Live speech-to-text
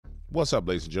What's up,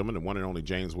 ladies and gentlemen, the one and only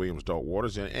James Williams Dark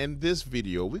Waters. And in this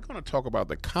video, we're going to talk about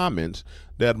the comments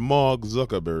that Mark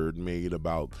Zuckerberg made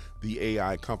about the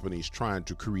AI companies trying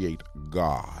to create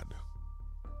God.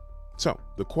 So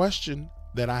the question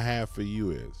that I have for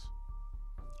you is,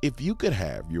 if you could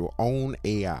have your own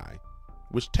AI,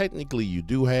 which technically you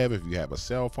do have if you have a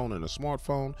cell phone and a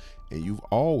smartphone, and you've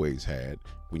always had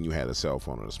when you had a cell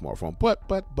phone and a smartphone, but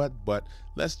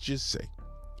let's just say,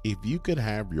 if you could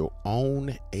have your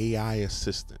own AI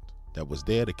assistant that was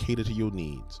there to cater to your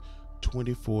needs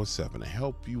 24/7, to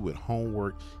help you with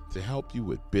homework, to help you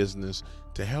with business,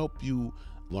 to help you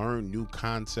learn new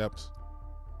concepts,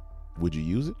 would you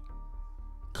use it?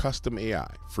 Custom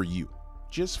AI for you,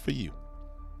 just for you.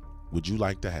 Would you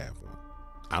like to have one?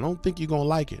 I don't think you're going to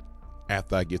like it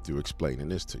after I get through explaining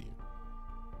this to you.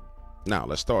 Now,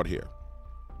 let's start here.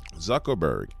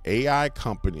 Zuckerberg, AI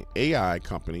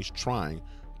companies trying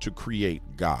to create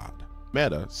God.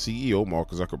 Meta CEO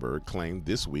Mark Zuckerberg claimed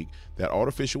this week that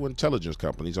artificial intelligence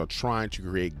companies are trying to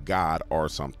create God or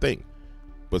something,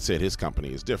 but said his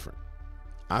company is different.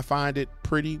 I find it a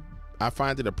pretty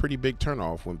big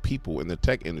turnoff when people in the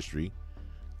tech industry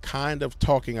kind of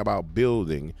talking about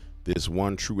building this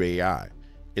one true AI.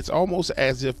 It's almost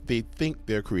as if they think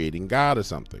they're creating God or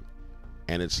something.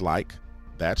 And it's like,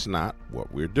 that's not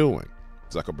what we're doing,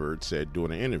 Zuckerberg said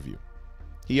during an interview.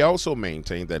 He also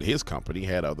maintained that his company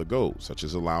had other goals, such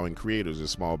as allowing creators and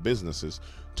small businesses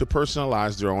to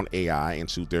personalize their own AI and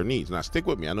suit their needs. Now, stick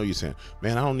with me. I know you're saying,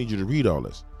 man, I don't need you to read all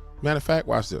this. Matter of fact,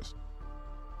 watch this.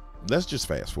 Let's just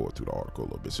fast forward through the article a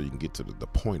little bit so you can get to the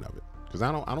point of it, because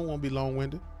I don't want to be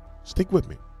long-winded. Stick with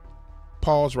me.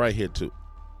 Pause right here, too.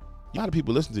 A lot of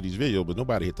people listen to these videos, but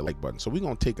nobody hit the like button. So we're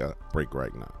going to take a break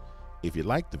right now. If you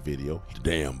like the video, hit the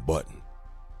damn button.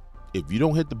 If you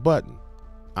don't hit the button,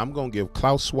 I'm going to give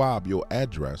Klaus Schwab your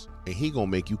address, and he going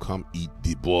to make you come eat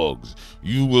the bugs.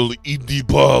 You will eat the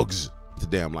bugs. The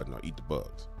damn like, no, eat the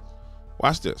bugs.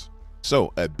 Watch this.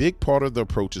 So a big part of the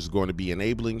approach is going to be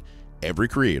enabling every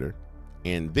creator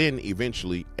and then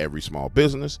eventually every small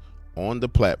business on the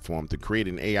platform to create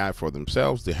an AI for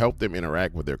themselves to help them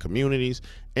interact with their communities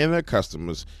and their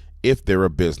customers if they're a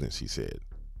business, he said.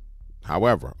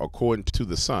 However, according to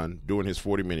The Sun, during his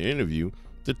 40-minute interview,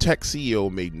 the tech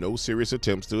CEO made no serious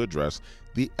attempts to address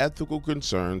the ethical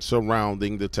concerns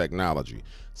surrounding the technology,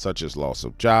 such as loss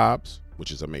of jobs,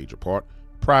 which is a major part,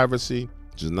 privacy,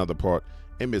 which is another part,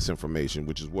 and misinformation,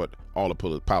 which is what all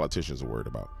the politicians are worried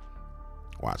about.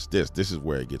 Watch this. This is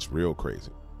where it gets real crazy.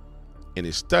 In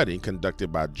a study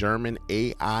conducted by German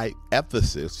AI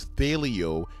ethicist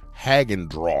Thelio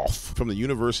Hagendorf from the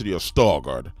University of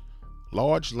Stuttgart,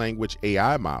 large language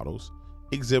AI models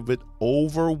exhibit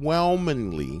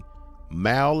overwhelmingly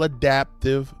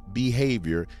maladaptive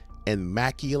behavior and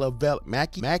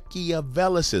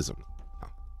Machiavellicism.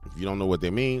 If you don't know what they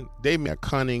mean they're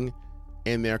cunning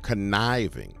and they're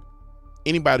conniving.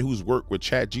 Anybody who's worked with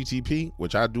ChatGPT,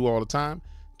 which I do all the time,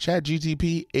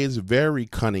 ChatGPT is very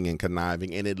cunning and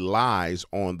conniving, and it lies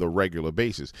on the regular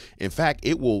basis. In fact,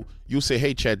 you'll say,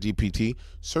 hey, ChatGPT,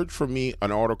 search for me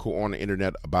an article on the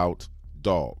internet about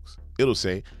dogs. It'll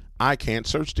say, I can't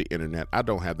search the internet. I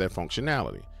don't have that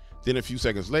functionality. Then a few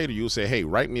seconds later, you'll say, hey,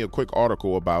 write me a quick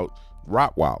article about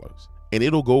Rottweilers, and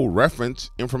it'll go reference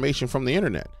information from the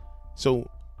internet. So,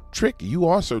 trick, you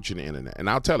are searching the internet, and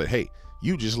I'll tell it, hey,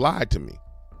 you just lied to me.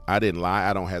 I didn't lie.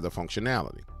 I don't have the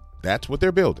functionality. That's what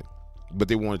they're building, but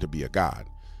they want it to be a God.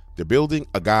 They're building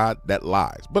a God that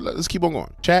lies. But let's keep on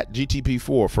going.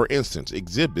 ChatGPT-4, for instance,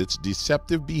 exhibits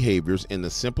deceptive behaviors in the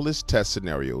simplest test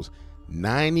scenarios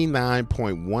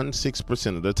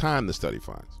 99.16% of the time, the study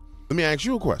finds. Let me ask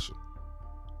you a question.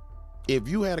 If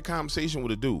you had a conversation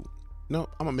with a dude, no,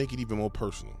 I'm gonna make it even more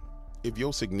personal. If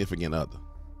your significant other,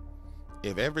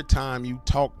 if every time you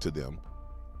talk to them,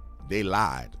 they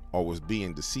lied or was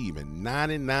being deceiving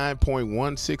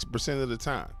 99.16% of the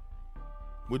time,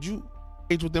 would you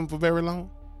engage with them for very long?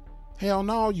 Hell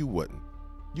no, you wouldn't.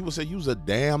 You would say you's a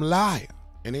damn liar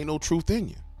and ain't no truth in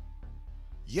you.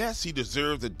 Yes, he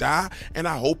deserves to die, and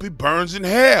I hope he burns in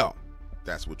hell.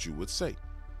 That's what you would say.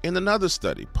 In another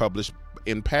study published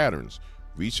in Patterns,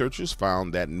 researchers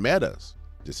found that Meta's,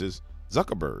 this is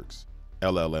Zuckerberg's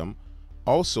LLM,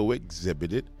 also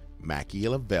exhibited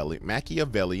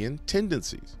Machiavellian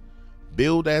tendencies.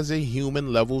 Billed as a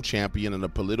human-level champion in a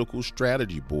political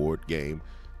strategy board game,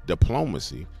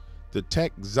 Diplomacy, the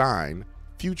tech Zine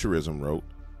Futurism wrote,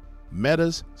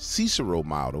 Meta's Cicero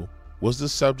model was the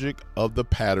subject of the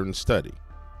pattern study,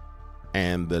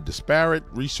 and the disparate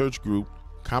research group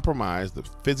comprised of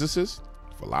physicists,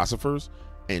 philosophers,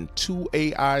 and 2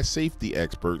 AI safety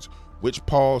experts, which,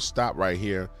 Paul, stop right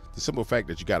here. The simple fact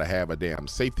that you got to have a damn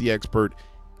safety expert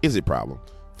is a problem.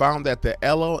 Found that the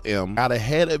LLM got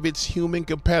ahead of its human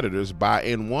competitors by,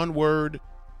 in one word,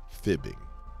 fibbing.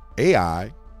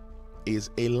 AI is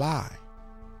a lie.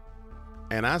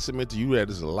 And I submit to you that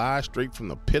it's a lie straight from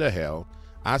the pit of hell.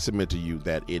 I submit to you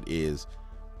that it is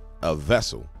a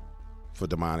vessel for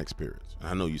demonic spirits. And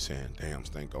I know you're saying, damn,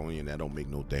 Stankonian, that don't make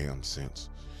no damn sense.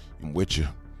 I'm with you.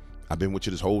 I've been with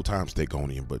you this whole time,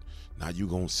 Stankonian, but now you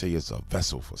gonna say it's a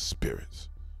vessel for spirits.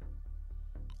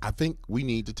 I think we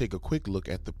need to take a quick look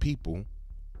at the people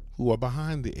who are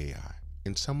behind the AI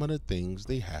and some of the things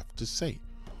they have to say.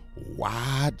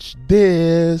 Watch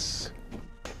this.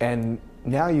 And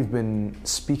now you've been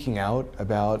speaking out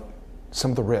about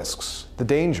some of the risks, the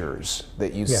dangers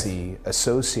that you see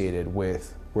associated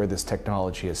with where this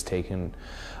technology has taken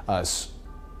us.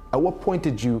 At what point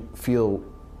did you feel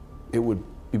it would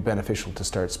be beneficial to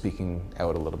start speaking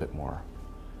out a little bit more?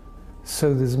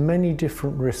 So there's many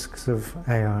different risks of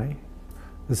AI.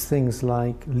 There's things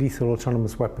like lethal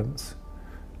autonomous weapons.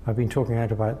 I've been talking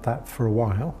out about that for a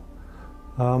while.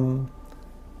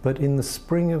 But in the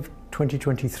spring of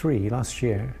 2023, last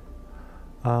year,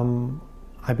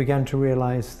 I began to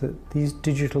realize that these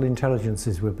digital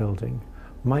intelligences we're building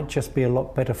might just be a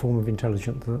lot better form of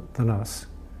intelligence than us.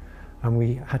 And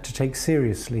we had to take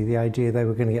seriously the idea they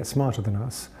were going to get smarter than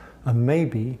us, and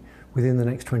maybe within the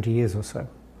next 20 years or so.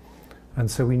 And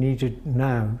so we needed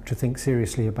now to think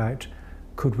seriously about,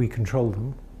 could we control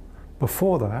them?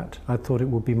 Before that, I thought it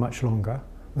would be much longer,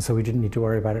 and so we didn't need to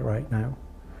worry about it right now.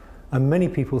 And many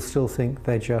people still think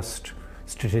they're just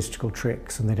statistical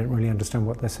tricks and they don't really understand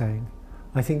what they're saying.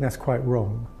 I think that's quite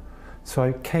wrong. So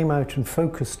I came out and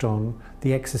focused on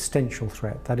the existential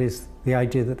threat, that is the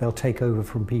idea that they'll take over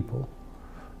from people,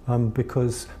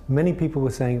 because many people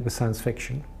were saying it was science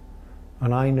fiction,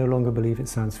 and I no longer believe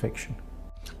it's science fiction.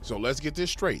 So let's get this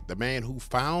straight. The man who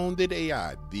founded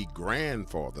AI, the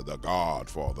grandfather, the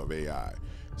godfather of AI,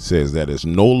 says that it's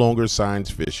no longer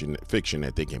science fiction,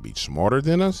 that they can be smarter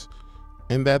than us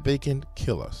and that they can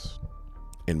kill us.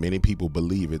 And many people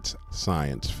believe it's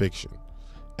science fiction.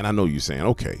 And I know you're saying,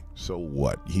 okay, so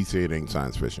what? He said it ain't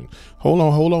science fiction. Hold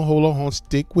on.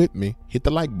 Stick with me. Hit the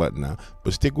like button now,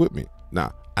 but stick with me.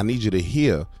 Now, I need you to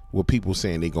hear what people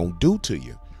saying they're going to do to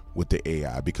you with the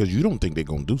AI, because you don't think they're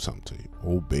going to do something to you.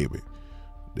 Oh, baby,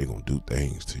 they're going to do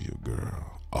things to you,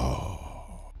 girl.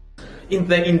 Oh. In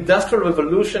the Industrial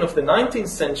Revolution of the 19th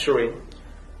century,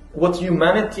 what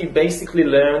humanity basically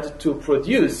learned to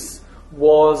produce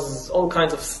was all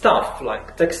kinds of stuff,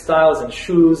 like textiles and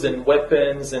shoes and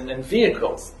weapons and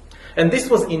vehicles. And this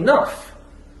was enough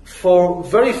for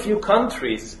very few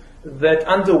countries that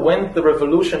underwent the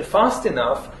revolution fast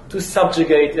enough to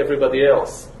subjugate everybody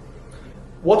else.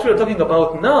 What we're talking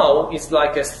about now is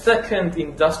like a second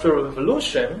industrial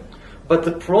revolution, but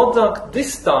the product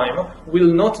this time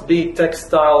will not be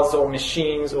textiles or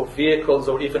machines or vehicles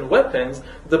or even weapons.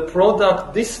 The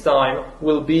product this time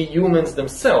will be humans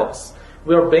themselves.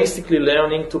 We are basically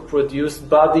learning to produce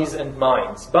bodies and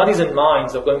minds. Bodies and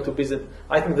minds are going to be,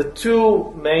 I think, the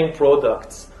two main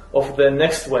products of the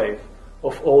next wave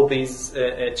of all these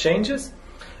changes.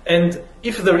 And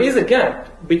if there is a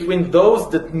gap between those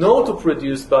that know to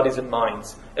produce bodies and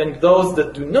minds and those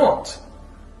that do not,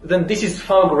 then this is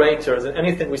far greater than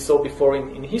anything we saw before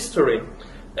in history.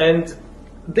 And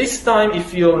this time,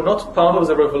 if you're not part of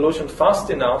the revolution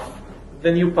fast enough,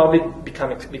 then you probably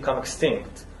become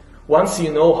extinct. Once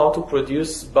you know how to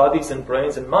produce bodies and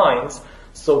brains and minds,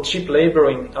 so cheap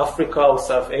labor in Africa or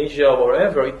South Asia or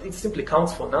wherever, it simply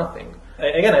counts for nothing.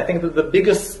 Again, I think that the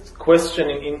biggest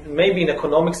question maybe in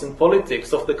economics and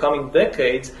politics of the coming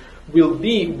decades will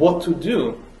be what to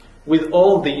do with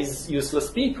all these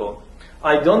useless people.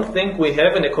 I don't think we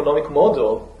have an economic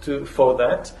model for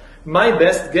that. My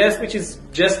best guess, which is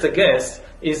just a guess,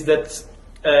 is that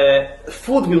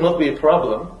food will not be a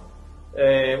problem.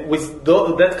 With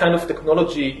that kind of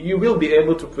technology, you will be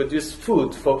able to produce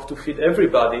food to feed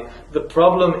everybody. The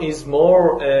problem is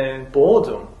more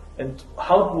boredom and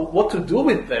what to do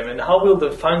with them, and how will they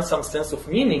find some sense of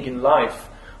meaning in life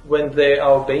when they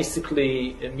are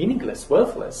basically meaningless,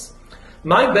 worthless.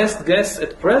 My best guess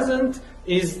at present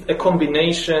is a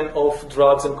combination of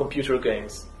drugs and computer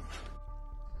games.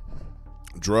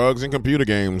 Drugs and computer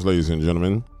games, ladies and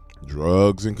gentlemen.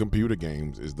 Drugs and computer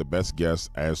games is the best guess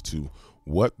as to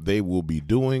what they will be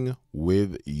doing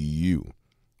with you.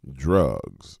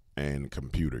 Drugs and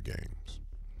computer games.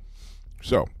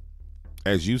 So,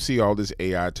 as you see all this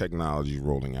AI technology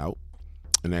rolling out,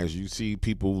 and as you see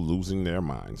people losing their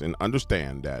minds, and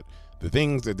understand that the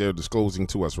things that they're disclosing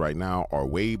to us right now are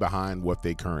way behind what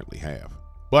they currently have.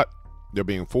 But They're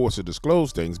being forced to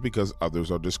disclose things because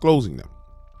others are disclosing them.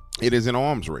 It is an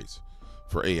arms race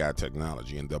for AI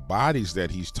technology, and the bodies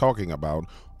that he's talking about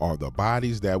are the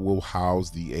bodies that will house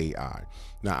the AI.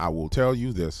 Now, I will tell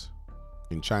you this,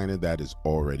 in China, that is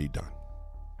already done.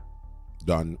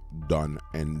 Done,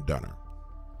 and doner.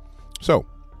 So,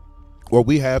 what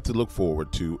we have to look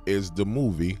forward to is the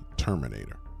movie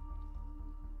Terminator.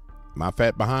 My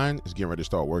fat behind is getting ready to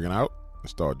start working out and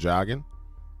start jogging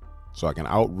so I can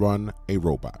outrun a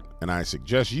robot. And I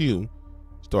suggest you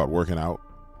start working out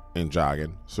and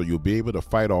jogging so you'll be able to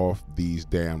fight off these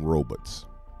damn robots.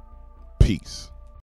 Peace.